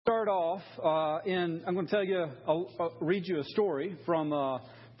start off I'm going to tell you, read you a story from 1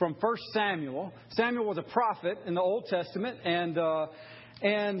 Samuel. Samuel was a prophet in the Old Testament,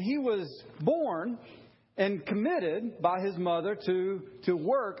 and he was born and committed by his mother to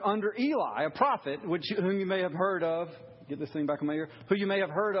work under Eli, a prophet, whom you may have heard of. Get this thing back in my ear. Who you may have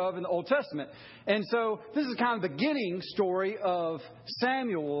heard of in the Old Testament. And so this is kind of the beginning story of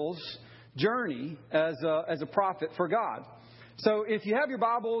Samuel's journey as a prophet for God. So if you have your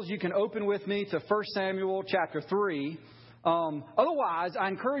Bibles, you can open with me to 1 Samuel chapter 3. Otherwise, I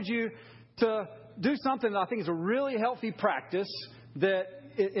encourage you to do something that I think is a really healthy practice that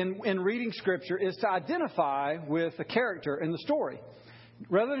in reading Scripture is to identify with a character in the story.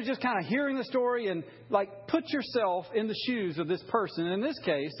 Rather than just kind of hearing the story and put yourself in the shoes of this person. In this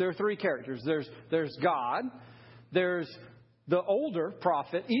case, there are three characters. There's God, there's the older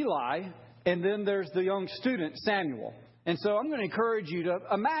prophet Eli, and then there's the young student Samuel. And so I'm going to encourage you to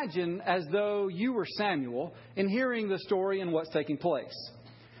imagine as though you were Samuel in hearing the story and what's taking place.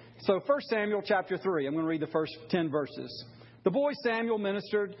 So 1 Samuel chapter 3, I'm going to read the first 10 verses. The boy Samuel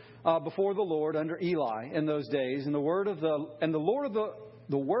ministered before the Lord under Eli in those days, and the word of the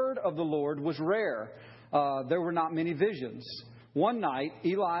Lord was rare. There were not many visions. One night,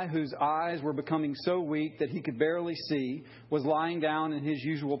 Eli, whose eyes were becoming so weak that he could barely see, was lying down in his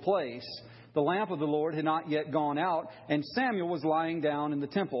usual place. The lamp of the Lord had not yet gone out, and Samuel was lying down in the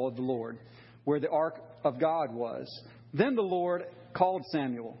temple of the Lord, where the ark of God was. Then the Lord called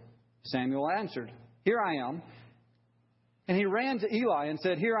Samuel. Samuel answered, "Here I am." And he ran to Eli and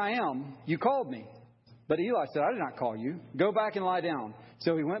said, "Here I am. You called me." But Eli said, "I did not call you. Go back and lie down."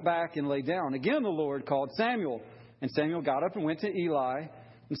 So he went back and lay down. Again the Lord called Samuel. And Samuel got up and went to Eli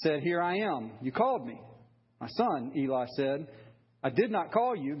and said, "Here I am. You called me." "My son," Eli said, "I did not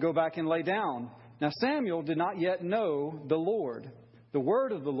call you. Go back and lay down." Now Samuel did not yet know the Lord. The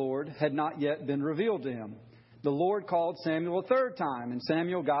word of the Lord had not yet been revealed to him. The Lord called Samuel a third time. And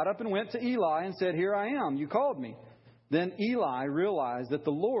Samuel got up and went to Eli and said, "Here I am. You called me." Then Eli realized that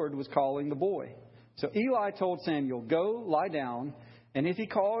the Lord was calling the boy. So Eli told Samuel, "Go lie down, and if he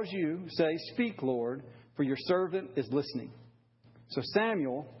calls you, say, 'Speak, Lord, for your servant is listening.'" So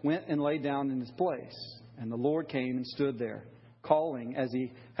Samuel went and lay down in his place, and the Lord came and stood there, calling as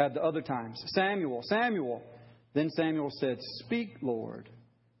he had the other times, "Samuel, Samuel." Then Samuel said, "Speak, Lord,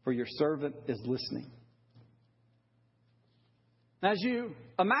 for your servant is listening." As you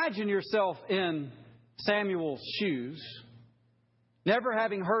imagine yourself in Samuel's shoes, never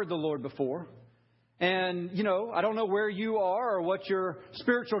having heard the Lord before, and, I don't know where you are or what your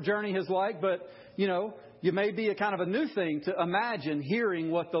spiritual journey is like, but, you may be a kind of a new thing to imagine hearing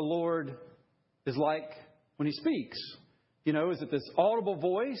what the Lord is like when He speaks. Is it this audible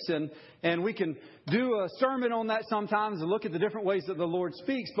voice? And we can do a sermon on that sometimes and look at the different ways that the Lord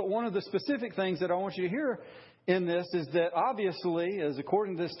speaks. But one of the specific things that I want you to hear in this is that obviously, as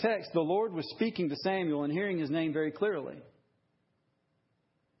according to this text, the Lord was speaking to Samuel and hearing his name very clearly.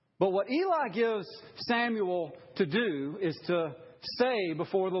 But what Eli gives Samuel to do is to say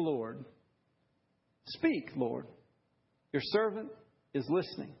before the Lord, "Speak, Lord. Your servant is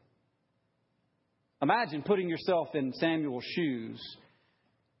listening." Imagine putting yourself in Samuel's shoes,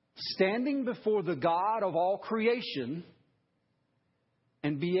 standing before the God of all creation,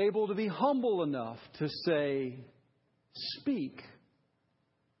 and be able to be humble enough to say, "Speak.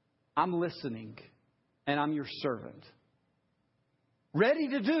 I'm listening, and I'm your servant." Ready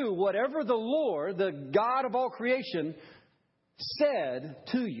to do whatever the Lord, the God of all creation, said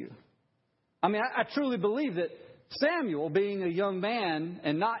to you. I truly believe that Samuel, being a young man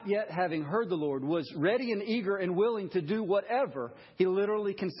and not yet having heard the Lord, was ready and eager and willing to do whatever. He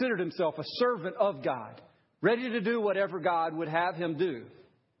literally considered himself a servant of God, ready to do whatever God would have him do.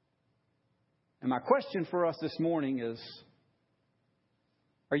 And my question for us this morning is,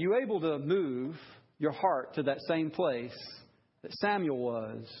 are you able to move your heart to that same place that Samuel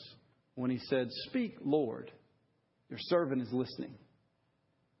was when he said, "Speak, Lord, your servant is listening"?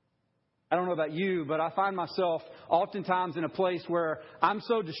 I don't know about you, but I find myself oftentimes in a place where I'm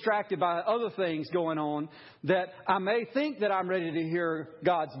so distracted by other things going on that I may think that I'm ready to hear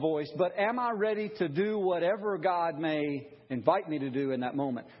God's voice, but am I ready to do whatever God may invite me to do in that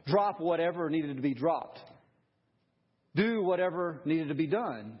moment? Drop whatever needed to be dropped. Do whatever needed to be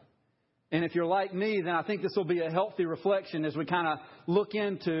done. And if you're like me, then I think this will be a healthy reflection as we kind of look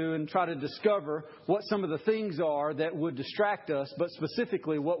into and try to discover what some of the things are that would distract us, but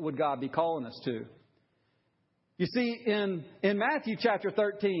specifically, what would God be calling us to? You see, in Matthew chapter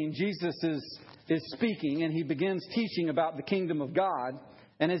 13, Jesus is speaking, and He begins teaching about the kingdom of God.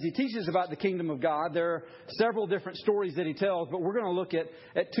 And as he teaches about the kingdom of God, there are several different stories that he tells, but we're going to look at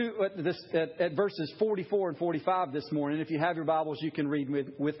verses 44 and 45 this morning. If you have your Bibles, you can read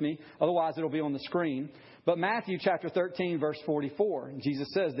with me. Otherwise, it'll be on the screen. But Matthew chapter 13, verse 44, Jesus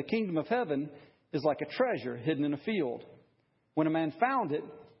says, "The kingdom of heaven is like a treasure hidden in a field. When a man found it,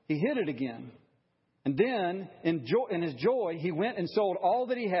 he hid it again. And then, in his joy, he went and sold all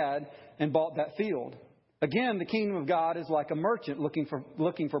that he had and bought that field. Again, the kingdom of God is like a merchant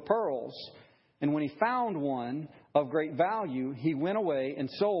looking for pearls. And when he found one of great value, he went away and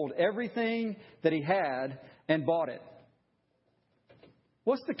sold everything that he had and bought it."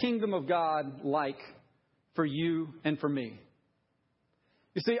 What's the kingdom of God like for you and for me?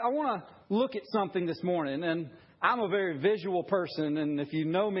 You see, I want to look at something this morning, and I'm a very visual person, and if you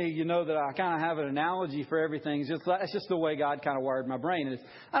know me, you know that I kind of have an analogy for everything. It's just the way God kind of wired my brain.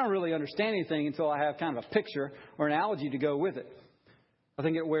 I don't really understand anything until I have kind of a picture or analogy to go with it. I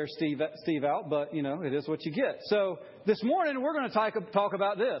think it wears Steve out, but, it is what you get. So this morning, we're going to talk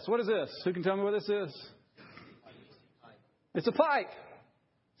about this. What is this? Who can tell me what this is? It's a pipe.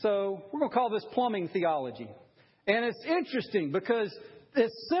 So we're going to call this plumbing theology. And it's interesting because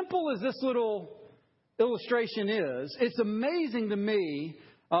as simple as this little illustration is, it's amazing to me,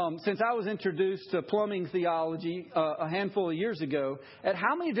 since I was introduced to plumbing theology a handful of years ago, at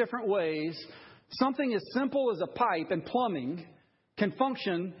how many different ways something as simple as a pipe and plumbing can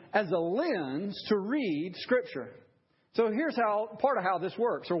function as a lens to read Scripture. So here's part of how this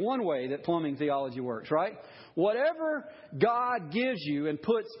works, or one way that plumbing theology works, right? Whatever God gives you and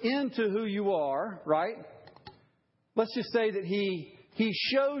puts into who you are, right? Let's just say that He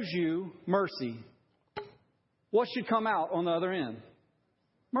shows you mercy. What should come out on the other end?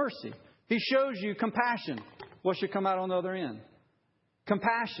 Mercy. He shows you compassion. What should come out on the other end?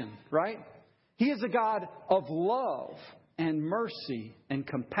 Compassion, right? He is a God of love and mercy and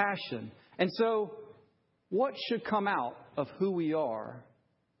compassion. And so, what should come out of who we are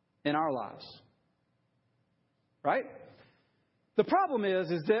in our lives? Right? The problem is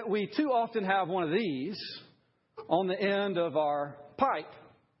that we too often have one of these on the end of our pipe.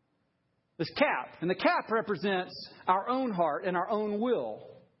 This cap. And the cap represents our own heart and our own will.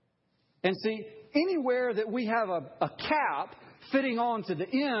 And see, anywhere that we have a cap fitting on to the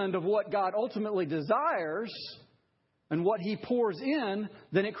end of what God ultimately desires and what He pours in,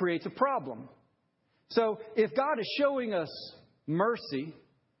 then it creates a problem. So if God is showing us mercy,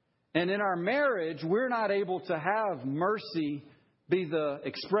 and in our marriage we're not able to have mercy be the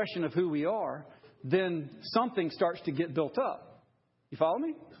expression of who we are, then something starts to get built up. You follow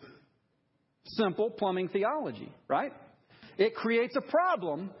me? Simple plumbing theology, right? It creates a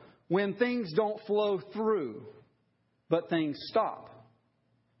problem when things don't flow through, but things stop.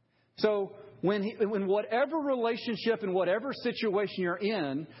 So when whatever relationship and whatever situation you're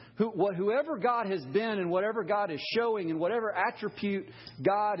in, whoever God has been and whatever God is showing and whatever attribute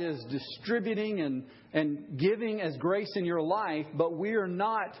God is distributing and giving as grace in your life, but we are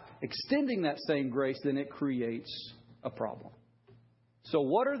not extending that same grace, then it creates a problem. So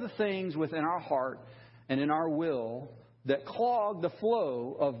what are the things within our heart and in our will that clog the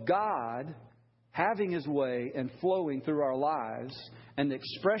flow of God having His way and flowing through our lives, and the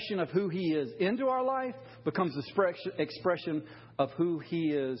expression of who He is into our life becomes the expression of who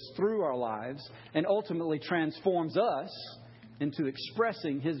He is through our lives, and ultimately transforms us into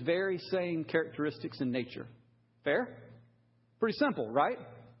expressing His very same characteristics and nature. Fair? Pretty simple, right?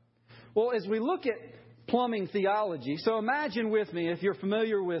 Well, as we look at plumbing theology, so imagine with me, if you're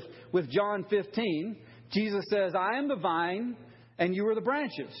familiar with John 15, Jesus says, "I am the vine and you are the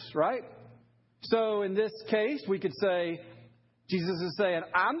branches," right? So in this case, we could say, Jesus is saying,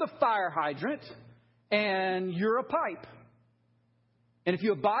 "I'm the fire hydrant and you're a pipe. And if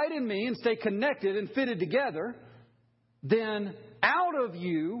you abide in me and stay connected and fitted together, then out of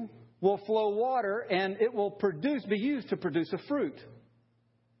you will flow water and it will be used to produce a fruit.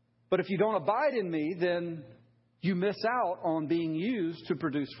 But if you don't abide in me, then you miss out on being used to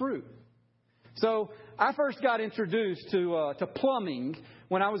produce fruit." So I first got introduced to plumbing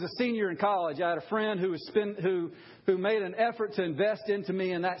when I was a senior in college. I had a friend who made an effort to invest into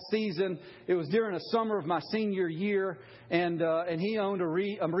me in that season. It was during the summer of my senior year, and he owned a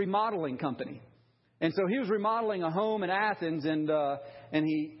remodeling company. And so he was remodeling a home in Athens, and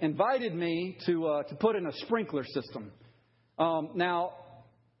he invited me to put in a sprinkler system. Now,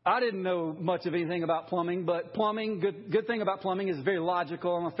 I didn't know much of anything about plumbing, but plumbing, good thing about plumbing is very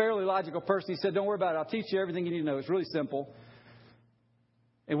logical. I'm a fairly logical person. He said, "Don't worry about it. I'll teach you everything you need to know. It's really simple.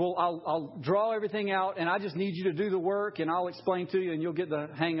 And I'll draw everything out, and I just need you to do the work, and I'll explain to you, and you'll get the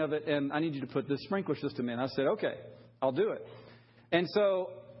hang of it, and I need you to put this sprinkler system in." I said, "Okay, I'll do it." And so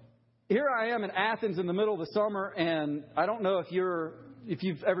here I am in Athens in the middle of the summer, and I don't know if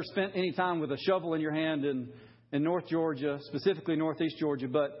you've ever spent any time with a shovel in your hand in North Georgia, specifically Northeast Georgia,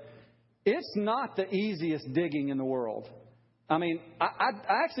 but it's not the easiest digging in the world. I mean, I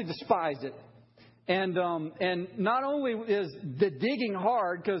actually despise it. And not only is the digging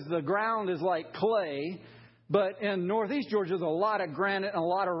hard because the ground is like clay, but in Northeast Georgia, there's a lot of granite and a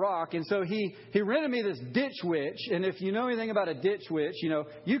lot of rock. And so he rented me this ditch witch. And if you know anything about a ditch witch,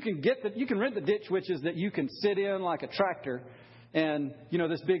 you can rent the ditch witches that you can sit in like a tractor and,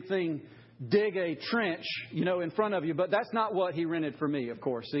 this big thing, dig a trench, in front of you. But that's not what he rented for me, of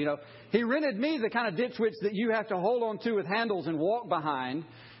course. He rented me the kind of ditch witch that you have to hold on to with handles and walk behind.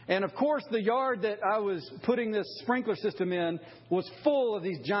 And, of course, the yard that I was putting this sprinkler system in was full of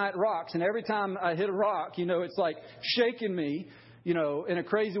these giant rocks. And every time I hit a rock, it's like shaking me, in a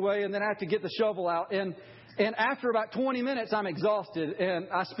crazy way. And then I have to get the shovel out. And after about 20 minutes, I'm exhausted. And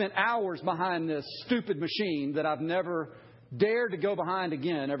I spent hours behind this stupid machine that I've never dared to go behind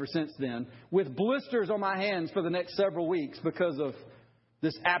again ever since then, with blisters on my hands for the next several weeks because of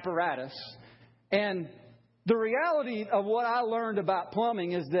this apparatus. And the reality of what I learned about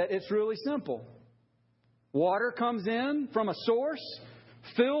plumbing is that it's really simple. Water comes in from a source,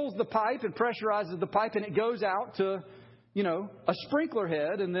 fills the pipe and pressurizes the pipe, and it goes out to, a sprinkler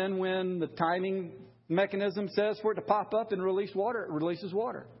head. And then when the timing mechanism says for it to pop up and release water, it releases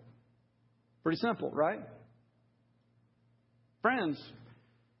water. Pretty simple, right? Friends,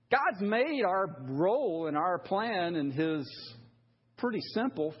 God's made our role and our plan and His pretty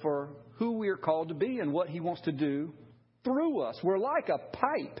simple for who we are called to be and what He wants to do through us. We're like a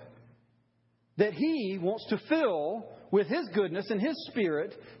pipe that He wants to fill with His goodness and His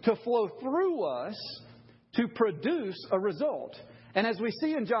Spirit to flow through us to produce a result. And as we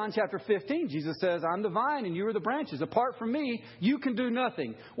see in John chapter 15, Jesus says, I'm the vine and you are the branches. Apart from me, you can do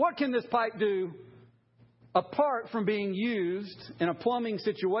nothing. What can this pipe do apart from being used in a plumbing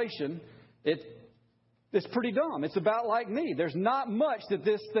situation? It's pretty dumb. It's about like me. There's not much that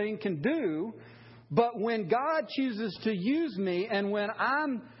this thing can do. But when God chooses to use me and when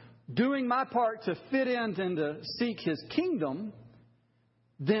I'm doing my part to fit in and to seek His kingdom,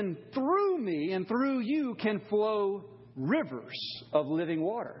 then through me and through you can flow rivers of living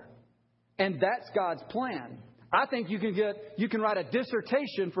water. And that's God's plan. I think you can write a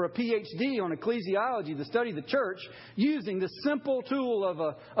dissertation for a PhD on ecclesiology, the study of the church, using the simple tool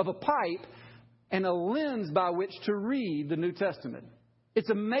of a pipe and a lens by which to read the New Testament. It's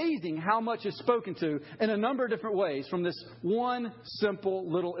amazing how much is spoken to in a number of different ways from this one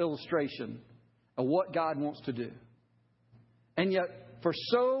simple little illustration of what God wants to do. And yet, for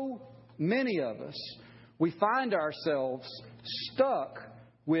so many of us, we find ourselves stuck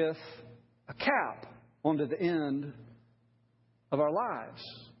with a cap onto the end of our lives.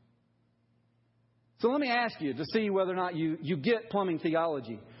 So let me ask you to see whether or not you get plumbing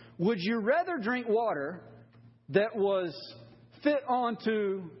theology. Would you rather drink water that was fit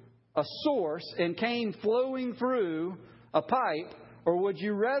onto a source and came flowing through a pipe, or would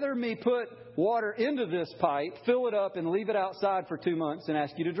you rather me put water into this pipe, fill it up, and leave it outside for 2 months and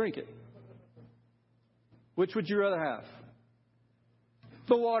ask you to drink it? Which would you rather have?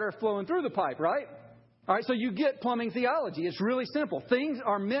 The water flowing through the pipe, right? All right, so you get plumbing theology. It's really simple. Things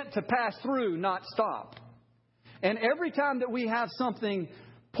are meant to pass through, not stop. And every time that we have something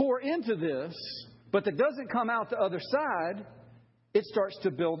pour into this, but that doesn't come out the other side, it starts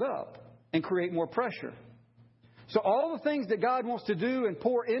to build up and create more pressure. So all the things that God wants to do and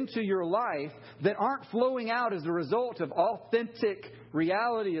pour into your life that aren't flowing out as a result of authentic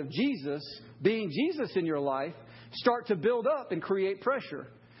reality of Jesus, being Jesus in your life, start to build up and create pressure.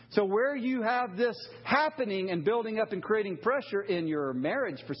 So where you have this happening and building up and creating pressure in your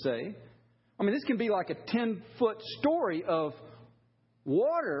marriage, per se, I mean, this can be like a 10-foot story of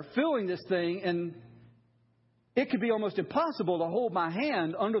water filling this thing, and it could be almost impossible to hold my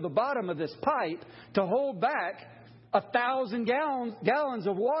hand under the bottom of this pipe to hold back 1,000 gallons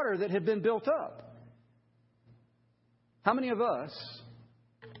of water that had been built up. How many of us,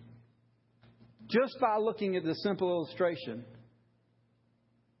 just by looking at this simple illustration,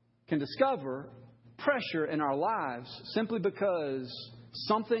 can discover pressure in our lives simply because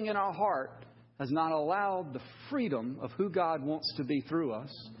something in our heart has not allowed the freedom of who God wants to be through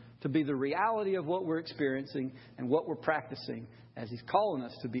us to be the reality of what we're experiencing and what we're practicing as He's calling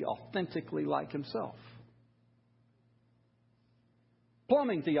us to be authentically like Himself.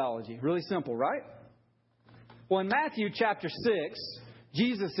 Plumbing theology, really simple, right? Well, in Matthew chapter 6,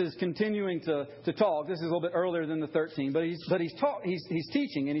 Jesus is continuing to talk. This is a little bit earlier than the 13, but he's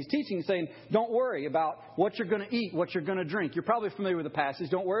teaching, and he's teaching saying, don't worry about what you're going to eat, what you're going to drink. You're probably familiar with the passage.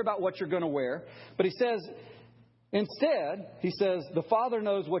 Don't worry about what you're going to wear. But he says, instead, he says, the Father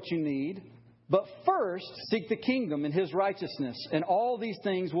knows what you need, but first seek the kingdom and His righteousness, and all these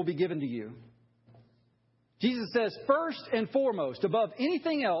things will be given to you. Jesus says, first and foremost, above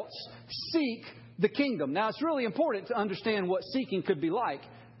anything else, seek the kingdom. Now, it's really important to understand what seeking could be like.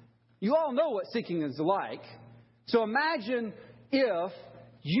 You all know what seeking is like. So imagine if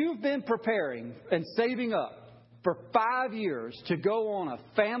you've been preparing and saving up for 5 years to go on a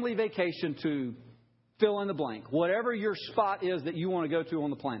family vacation to fill in the blank, whatever your spot is that you want to go to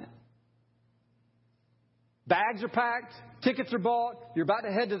on the planet. Bags are packed, tickets are bought, you're about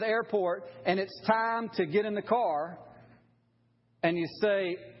to head to the airport, and it's time to get in the car, and you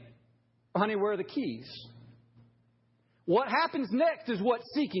say, honey, where are the keys? What happens next is what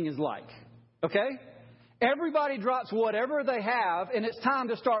seeking is like. Okay? Everybody drops whatever they have, and it's time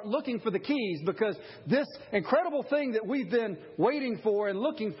to start looking for the keys, because this incredible thing that we've been waiting for and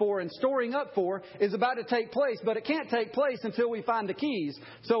looking for and storing up for is about to take place, but it can't take place until we find the keys.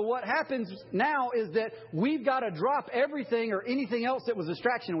 So what happens now is that we've got to drop everything or anything else that was a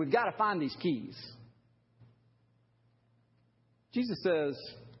distraction. We've got to find these keys. Jesus says,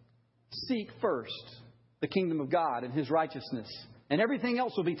 seek first the kingdom of God and His righteousness, and everything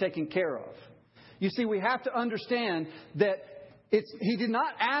else will be taken care of. You see, we have to understand that He did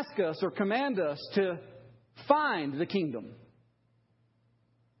not ask us or command us to find the kingdom.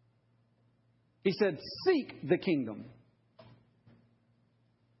 He said, seek the kingdom.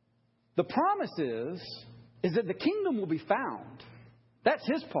 The promise is that the kingdom will be found. That's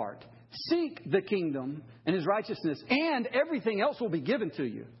His part. Seek the kingdom and His righteousness, and everything else will be given to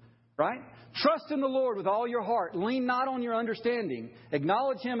you. Right? Trust in the Lord with all your heart. Lean not on your understanding.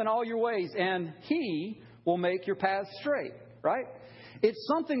 Acknowledge Him in all your ways, and He will make your paths straight. Right? It's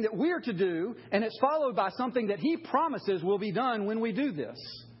something that we're to do, and it's followed by something that He promises will be done when we do this.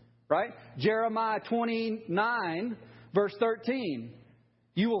 Right? Jeremiah 29, verse 13.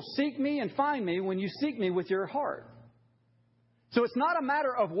 You will seek me and find me when you seek me with your heart. So it's not a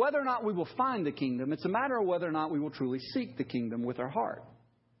matter of whether or not we will find the kingdom. It's a matter of whether or not we will truly seek the kingdom with our heart.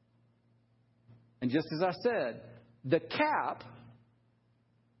 And just as I said, the cap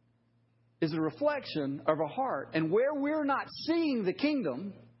is a reflection of our heart. And where we're not seeing the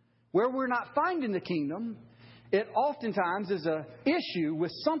kingdom, where we're not finding the kingdom, it oftentimes is an issue with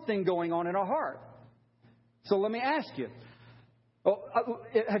something going on in our heart. So let me ask you,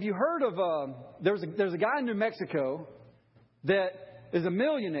 have you heard of, there's a guy in New Mexico that is a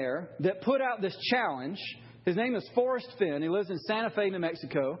millionaire that put out this challenge. His name is Forrest Fenn. He lives in Santa Fe, New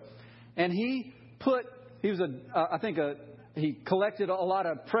Mexico. And he collected a lot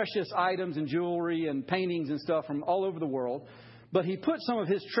of precious items and jewelry and paintings and stuff from all over the world. But he put some of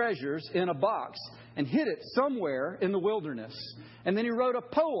his treasures in a box and hid it somewhere in the wilderness. And then he wrote a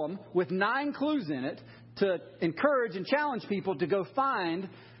poem with 9 clues in it to encourage and challenge people to go find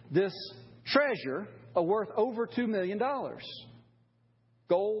this treasure worth over $2 million.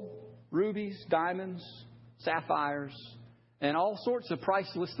 Gold, rubies, diamonds, sapphires, and all sorts of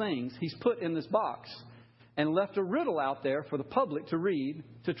priceless things he's put in this box and left a riddle out there for the public to read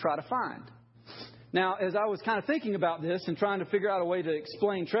to try to find. Now, as I was kind of thinking about this and trying to figure out a way to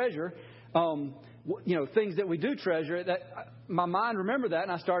explain treasure, things that we do treasure, that my mind remembered that,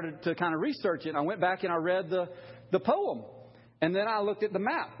 and I started to kind of research it. And I went back and I read the poem. And then I looked at the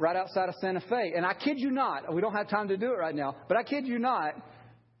map right outside of Santa Fe. And I kid you not, we don't have time to do it right now, but I kid you not,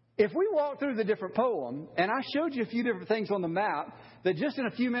 if we walk through the different poem, and I showed you a few different things on the map, that just in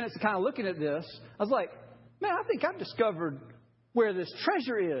a few minutes of kind of looking at this, I was like, man, I think I've discovered where this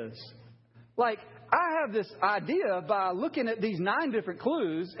treasure is. Like, I have this idea by looking at these 9 different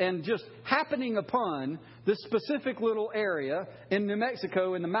clues and just happening upon this specific little area in New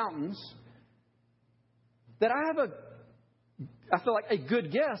Mexico in the mountains, that I feel like a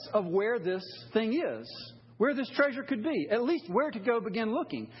good guess of where this thing is. Where this treasure could be, at least where to go begin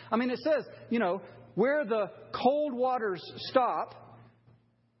looking. I mean, it says, where the cold waters stop.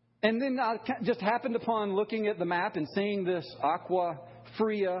 And then I just happened upon looking at the map and seeing this Agua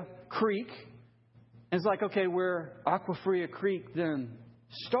Fria Creek. And it's like, okay, where Agua Fria Creek then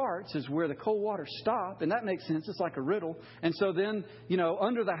starts is where the cold waters stop. And that makes sense. It's like a riddle. And so then,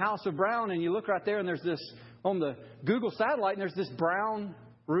 under the House of Brown, and you look right there, and there's this, on the Google satellite, and there's this brown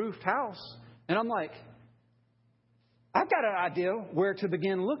roofed house. And I'm like, I've got an idea where to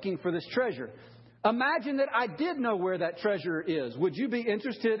begin looking for this treasure. Imagine that I did know where that treasure is. Would you be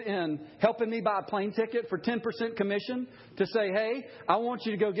interested in helping me buy a plane ticket for 10% commission to say, hey, I want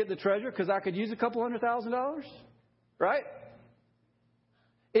you to go get the treasure because I could use a couple $100,000? Right?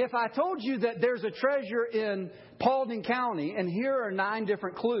 If I told you that there's a treasure in Paulding County and here are 9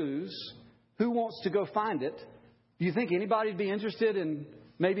 different clues, who wants to go find it? Do you think anybody would be interested in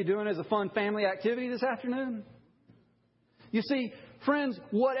maybe doing it as a fun family activity this afternoon? You see, friends,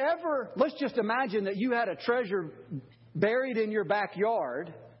 let's just imagine that you had a treasure buried in your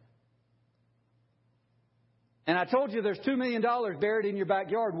backyard. And I told you there's $2 million buried in your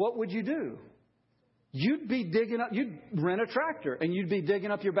backyard. What would you do? You'd be digging up, you'd rent a tractor and you'd be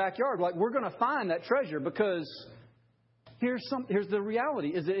digging up your backyard. Like, we're going to find that treasure because here's the reality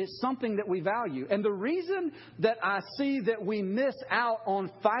is that it's something that we value. And the reason that I see that we miss out on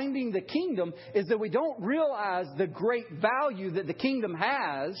finding the kingdom is that we don't realize the great value that the kingdom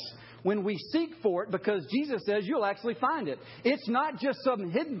has when we seek for it, because Jesus says you'll actually find it. It's not just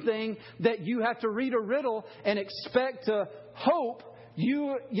some hidden thing that you have to read a riddle and expect to hope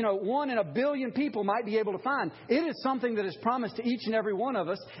you know, 1 in a billion people might be able to find. It is something that is promised to each and every one of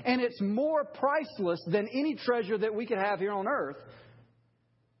us, and it's more priceless than any treasure that we could have here on earth.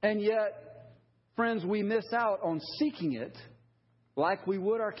 And yet, friends, we miss out on seeking it like we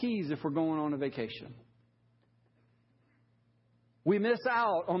would our keys if we're going on a vacation. We miss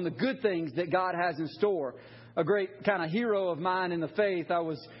out on the good things that God has in store. A great kind of hero of mine in the faith, I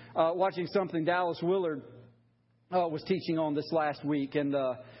was watching something Dallas Willard was teaching on this last week, and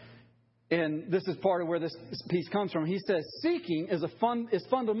this is part of where this piece comes from. He says seeking is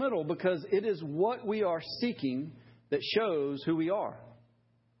fundamental because it is what we are seeking that shows who we are.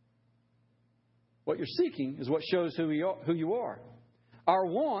 What you're seeking is what shows who you are. Our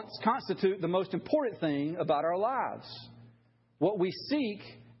wants constitute the most important thing about our lives. What we seek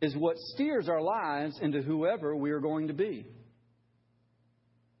is what steers our lives into whoever we are going to be.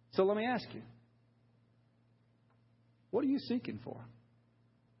 So let me ask you, what are you seeking for?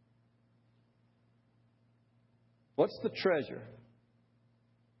 What's the treasure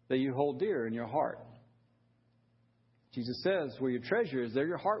that you hold dear in your heart? Jesus says, where your treasure is, there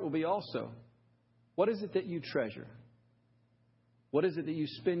your heart will be also. What is it that you treasure? What is it that you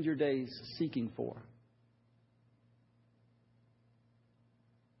spend your days seeking for?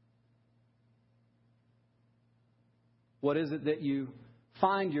 What is it that you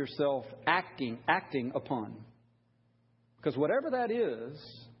find yourself acting upon? Because whatever that is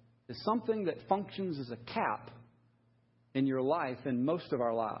something that functions as a cap in your life and most of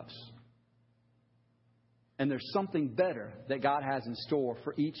our lives. And there's something better that God has in store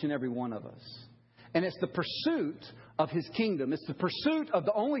for each and every one of us. And it's the pursuit of His kingdom. It's the pursuit of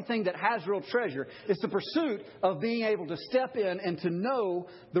the only thing that has real treasure. It's the pursuit of being able to step in and to know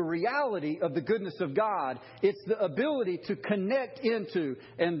the reality of the goodness of God. It's the ability to connect into,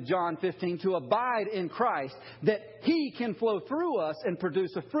 in John 15, to abide in Christ, that He can flow through us and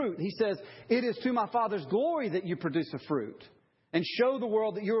produce a fruit. He says, it is to my Father's glory that you produce a fruit and show the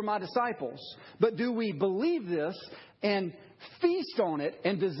world that you are my disciples. But do we believe this and feast on it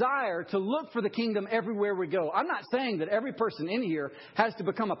and desire to look for the kingdom everywhere we go? I'm not saying that every person in here has to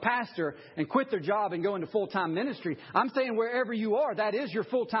become a pastor and quit their job and go into full-time ministry. I'm saying wherever you are, that is your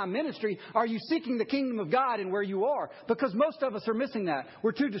full-time ministry. Are you seeking the kingdom of God in where you are? Because most of us are missing that.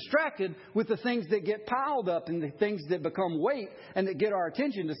 We're too distracted with the things that get piled up and the things that become weight and that get our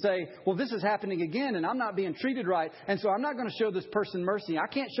attention to say, well, this is happening again and I'm not being treated right, and so I'm not going to show this person mercy. I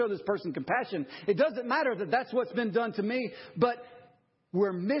can't show this person compassion. It doesn't matter that that's what's been done to me, but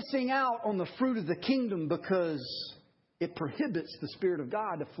we're missing out on the fruit of the kingdom because it prohibits the Spirit of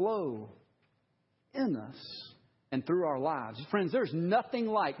God to flow in us and through our lives. Friends, there's nothing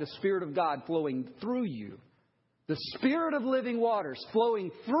like the Spirit of God flowing through you. The Spirit of living waters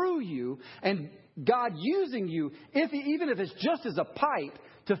flowing through you and God using you, even if it's just as a pipe,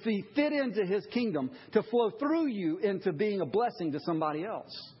 to fit into His kingdom, to flow through you into being a blessing to somebody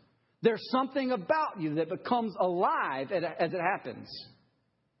else. There's something about you that becomes alive as it happens.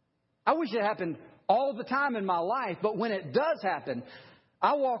 I wish it happened all the time in my life, but when it does happen,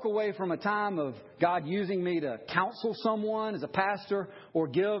 I walk away from a time of God using me to counsel someone as a pastor or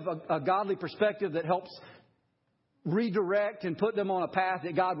give a godly perspective that helps redirect and put them on a path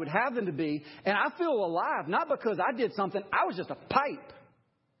that God would have them to be. And I feel alive, not because I did something. I was just a pipe.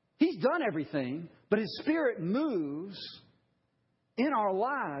 He's done everything, but His Spirit moves in our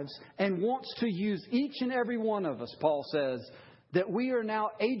lives and wants to use each and every one of us, Paul says, that we are now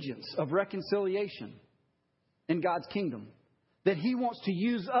agents of reconciliation in God's kingdom. That He wants to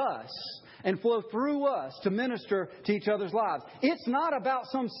use us and flow through us to minister to each other's lives. It's not about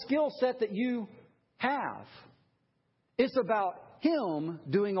some skill set that you have. It's about Him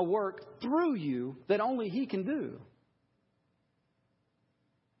doing a work through you that only He can do.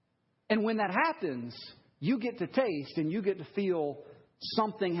 And when that happens, you get to taste and you get to feel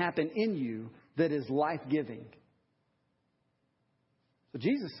something happen in you that is life-giving. So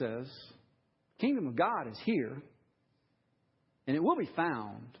Jesus says, the kingdom of God is here, and it will be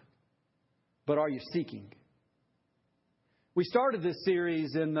found, but are you seeking? We started this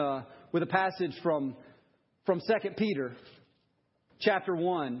series with a passage from 2 Peter chapter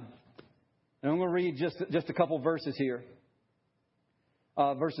 1. And I'm going to read just a couple verses here.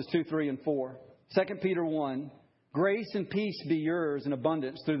 Verses 2, 3, and 4. 2 Peter 1. Grace and peace be yours in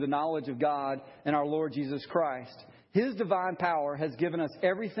abundance through the knowledge of God and our Lord Jesus Christ. His divine power has given us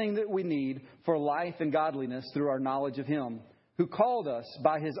everything that we need for life and godliness through our knowledge of Him, who called us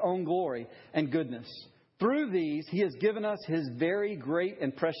by His own glory and goodness. Through these, He has given us His very great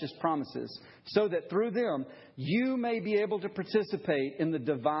and precious promises, so that through them you may be able to participate in the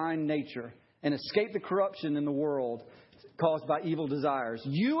divine nature and escape the corruption in the world caused by evil desires.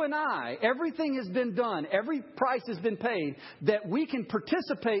 You and I, everything has been done, every price has been paid, that we can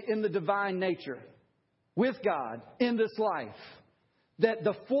participate in the divine nature with God in this life. That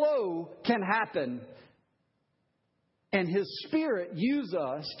the flow can happen and His Spirit use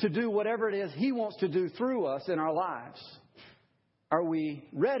us to do whatever it is He wants to do through us in our lives. Are we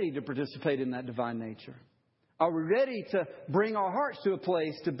ready to participate in that divine nature? Are we ready to bring our hearts to a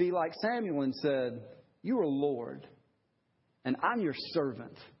place to be like Samuel and said, You are Lord, and I'm your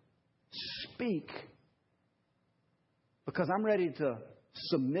servant. Speak. Because I'm ready to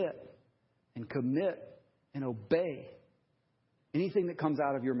submit and commit and obey anything that comes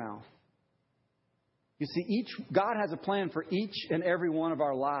out of your mouth. You see, God has a plan for each and every one of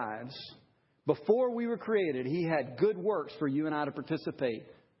our lives. Before we were created, He had good works for you and I to participate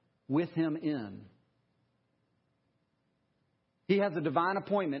with Him in. He has a divine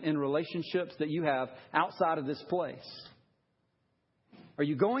appointment in relationships that you have outside of this place. Are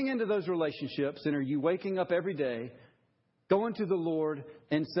you going into those relationships, and are you waking up every day, going to the Lord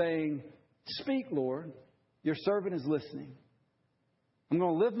and saying, Speak, Lord, your servant is listening. I'm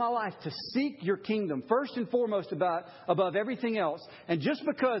going to live my life to seek your kingdom first and foremost above everything else. And just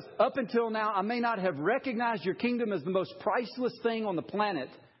because up until now I may not have recognized your kingdom as the most priceless thing on the planet,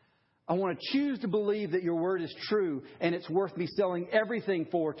 I want to choose to believe that your word is true and it's worth me selling everything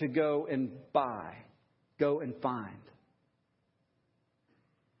for to go and buy, go and find.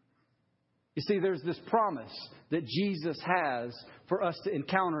 You see, there's this promise that Jesus has for us to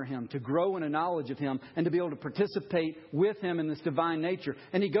encounter Him, to grow in a knowledge of Him, and to be able to participate with Him in this divine nature.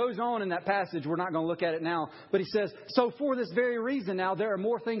 And He goes on in that passage. We're not going to look at it now. But He says, so for this very reason now, there are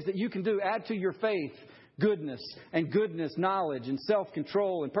more things that you can do. Add to your faith goodness, knowledge, and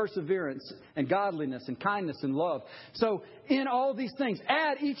self-control, and perseverance, and godliness, and kindness, and love. So in all these things,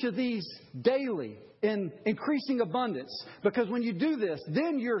 add each of these daily in increasing abundance. Because when you do this,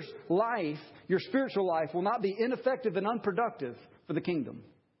 then your life, your spiritual life, will not be ineffective and unproductive for the kingdom.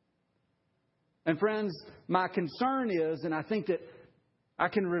 And friends, my concern is, and I think that I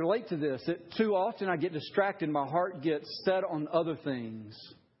can relate to this, that too often I get distracted, my heart gets set on other things.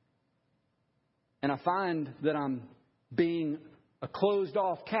 And I find that I'm being a closed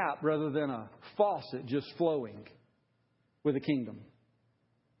off cap rather than a faucet just flowing with the kingdom.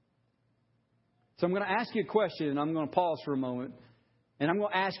 So I'm going to ask you a question, and I'm going to pause for a moment. And I'm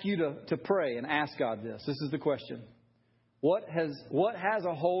going to ask you to pray and ask God this. This is the question. What has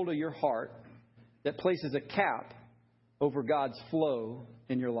a hold of your heart that places a cap over God's flow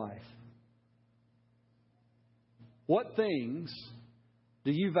in your life? What things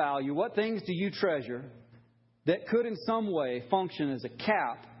do you value? What things do you treasure that could in some way function as a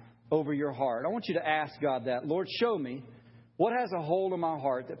cap over your heart? I want you to ask God that. Lord, show me what has a hold on my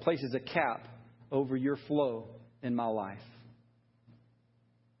heart that places a cap over your flow in my life.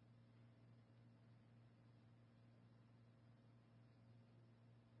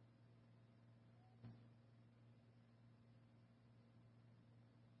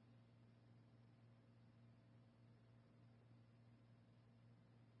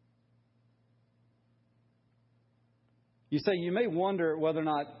 You say, you may wonder whether or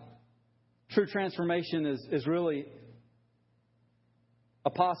not true transformation is really a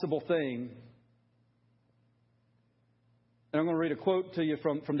possible thing. And I'm going to read a quote to you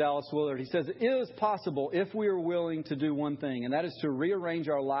from Dallas Willard. He says, it is possible if we are willing to do one thing, and that is to rearrange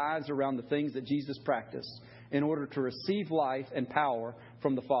our lives around the things that Jesus practiced in order to receive life and power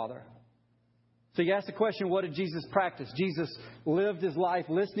from the Father. So you ask the question, what did Jesus practice? Jesus lived his life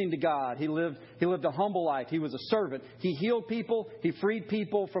listening to God. He lived a humble life. He was a servant. He healed people. He freed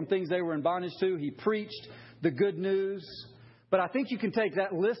people from things they were in bondage to. He preached the good news. But I think you can take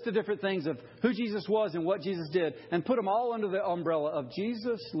that list of different things of who Jesus was and what Jesus did and put them all under the umbrella of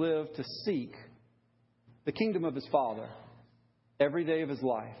Jesus lived to seek the kingdom of his Father every day of his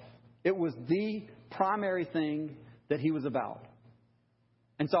life. It was the primary thing that he was about.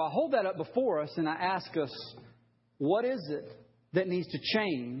 And so I hold that up before us and I ask us, what is it that needs to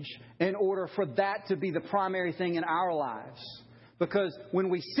change in order for that to be the primary thing in our lives? Because when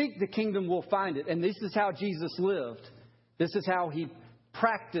we seek the kingdom, we'll find it. And this is how Jesus lived. This is how he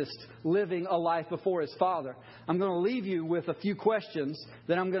practiced living a life before his Father. I'm going to leave you with a few questions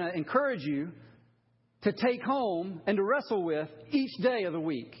that I'm going to encourage you to take home and to wrestle with each day of the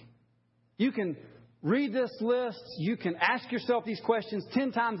week. You can read this list. You can ask yourself these questions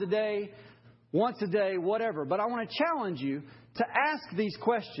 10 times a day, once a day, whatever. But I want to challenge you to ask these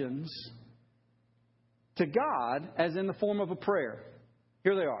questions to God as in the form of a prayer.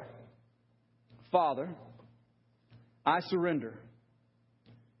 Here they are. Father, I surrender.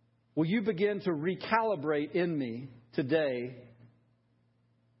 Will you begin to recalibrate in me today?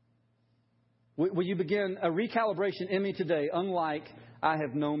 Will you begin a recalibration in me today unlike I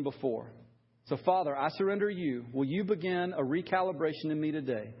have known before? So, Father, I surrender to you. Will you begin a recalibration in me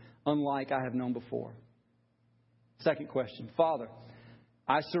today, unlike I have known before? Second question. Father,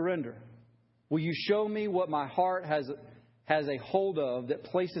 I surrender. Will you show me what my heart has a hold of that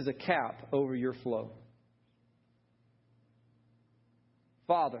places a cap over your flow?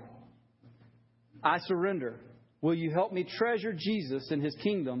 Father, I surrender. Will you help me treasure Jesus and his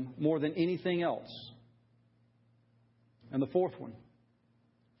kingdom more than anything else? And the fourth one.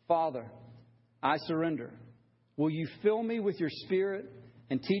 Father, I surrender. Will you fill me with your Spirit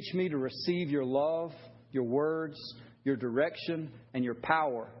and teach me to receive your love, your words, your direction, and your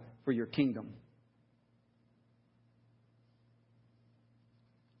power for your kingdom?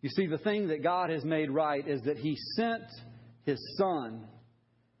 You see, the thing that God has made right is that he sent his Son.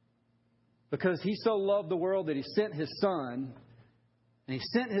 Because he so loved the world that he sent his Son. And he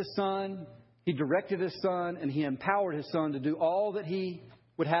sent his Son, he directed his Son, and he empowered his Son to do all that he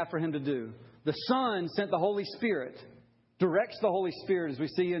would have for him to do. The Son sent the Holy Spirit, directs the Holy Spirit, as we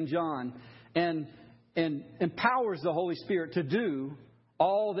see in John, and empowers the Holy Spirit to do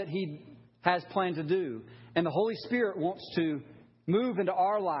all that he has planned to do. And the Holy Spirit wants to move into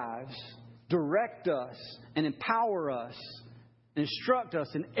our lives, direct us, and empower us, instruct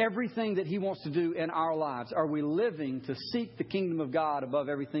us in everything that he wants to do in our lives. Are we living to seek the kingdom of God above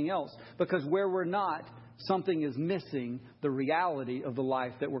everything else? Because where we're not, something is missing the reality of the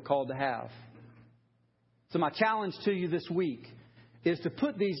life that we're called to have. So my challenge to you this week is to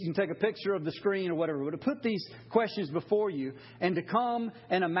put these, you can take a picture of the screen or whatever, but to put these questions before you and to come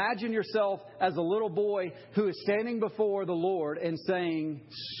and imagine yourself as a little boy who is standing before the Lord and saying,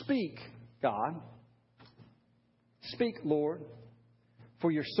 "Speak, God. Speak, Lord,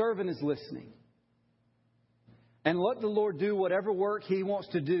 for your servant is listening." And let the Lord do whatever work he wants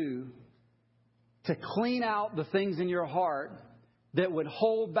to do to clean out the things in your heart that would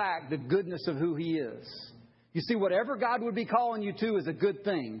hold back the goodness of who he is. You see, whatever God would be calling you to is a good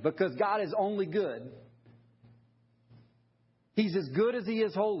thing because God is only good. He's as good as he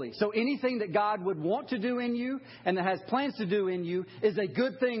is holy. So anything that God would want to do in you and that has plans to do in you is a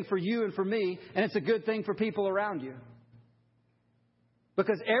good thing for you and for me, and it's a good thing for people around you.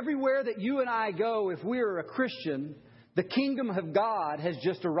 Because everywhere that you and I go, if we are a Christian, the kingdom of God has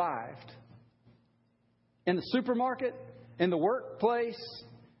just arrived. In the supermarket, in the workplace,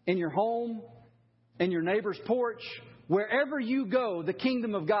 in your home, in your neighbor's porch, wherever you go, the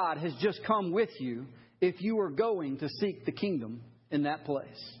kingdom of God has just come with you if you are going to seek the kingdom in that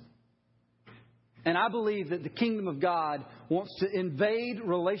place. And I believe that the kingdom of God wants to invade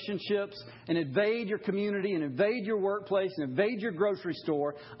relationships and invade your community and invade your workplace and invade your grocery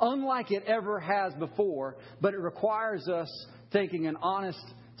store unlike it ever has before. But it requires us taking an honest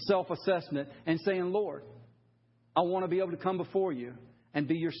self-assessment and saying, "Lord, I want to be able to come before you and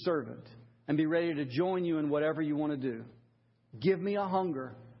be your servant and be ready to join you in whatever you want to do. Give me a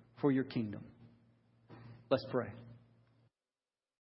hunger for your kingdom." Let's pray.